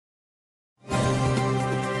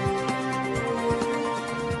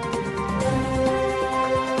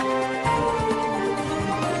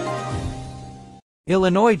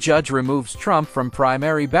Illinois judge removes Trump from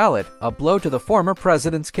primary ballot, a blow to the former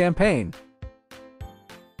president's campaign.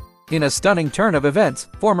 In a stunning turn of events,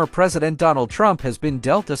 former President Donald Trump has been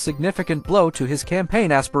dealt a significant blow to his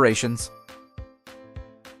campaign aspirations,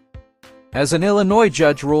 as an Illinois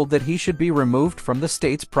judge ruled that he should be removed from the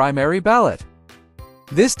state's primary ballot.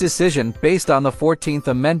 This decision, based on the 14th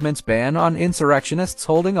Amendment's ban on insurrectionists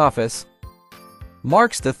holding office,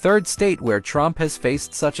 marks the third state where Trump has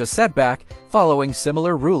faced such a setback, following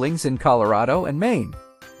similar rulings in Colorado and Maine.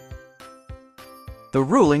 The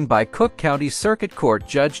ruling by Cook County Circuit Court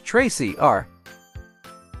Judge Tracy R.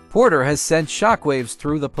 Porter has sent shockwaves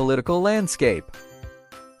through the political landscape,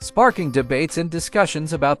 sparking debates and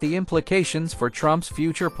discussions about the implications for Trump's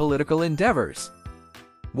future political endeavors.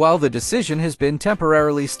 While the decision has been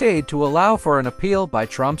temporarily stayed to allow for an appeal by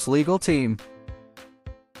Trump's legal team,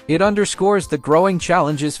 it underscores the growing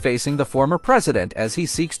challenges facing the former president as he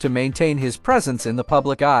seeks to maintain his presence in the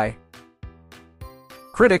public eye.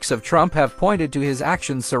 Critics of Trump have pointed to his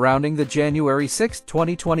actions surrounding the January 6,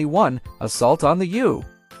 2021, assault on the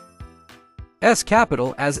U.S.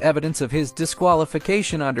 Capitol as evidence of his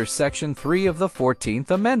disqualification under Section 3 of the 14th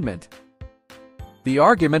Amendment. The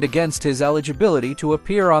argument against his eligibility to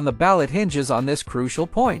appear on the ballot hinges on this crucial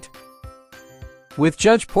point, with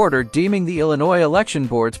Judge Porter deeming the Illinois Election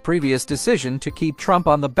Board's previous decision to keep Trump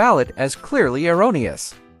on the ballot as clearly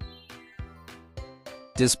erroneous.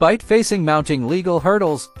 Despite facing mounting legal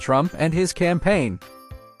hurdles, Trump and his campaign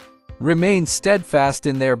remain steadfast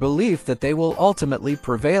in their belief that they will ultimately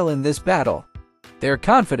prevail in this battle. Their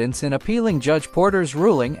confidence in appealing Judge Porter's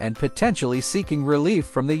ruling and potentially seeking relief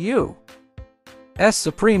from the U.S.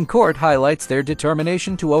 Supreme Court highlights their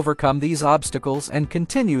determination to overcome these obstacles and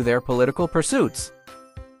continue their political pursuits.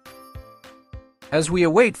 As we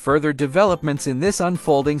await further developments in this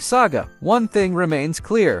unfolding saga, one thing remains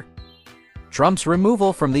clear: Trump's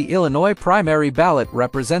removal from the Illinois primary ballot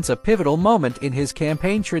represents a pivotal moment in his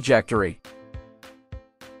campaign trajectory.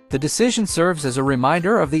 The decision serves as a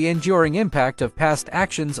reminder of the enduring impact of past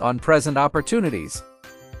actions on present opportunities,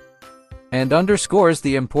 and underscores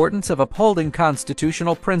the importance of upholding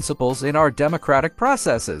constitutional principles in our democratic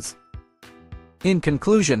processes. In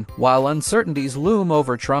conclusion, while uncertainties loom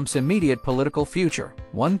over Trump's immediate political future,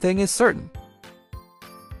 one thing is certain: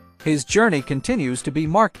 his journey continues to be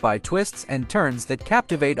marked by twists and turns that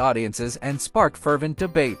captivate audiences and spark fervent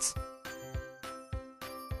debates.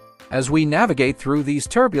 As we navigate through these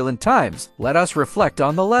turbulent times, let us reflect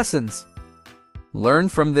on the lessons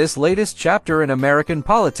learned from this latest chapter in American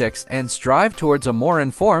politics and strive towards a more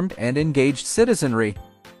informed and engaged citizenry.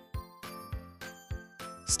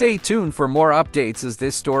 Stay tuned for more updates as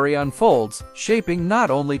this story unfolds, shaping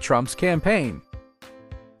not only Trump's campaign,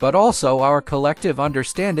 but also our collective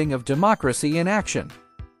understanding of democracy in action.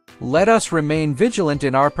 Let us remain vigilant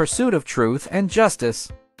in our pursuit of truth and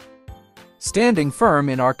justice, standing firm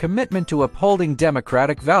in our commitment to upholding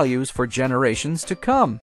democratic values for generations to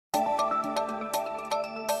come.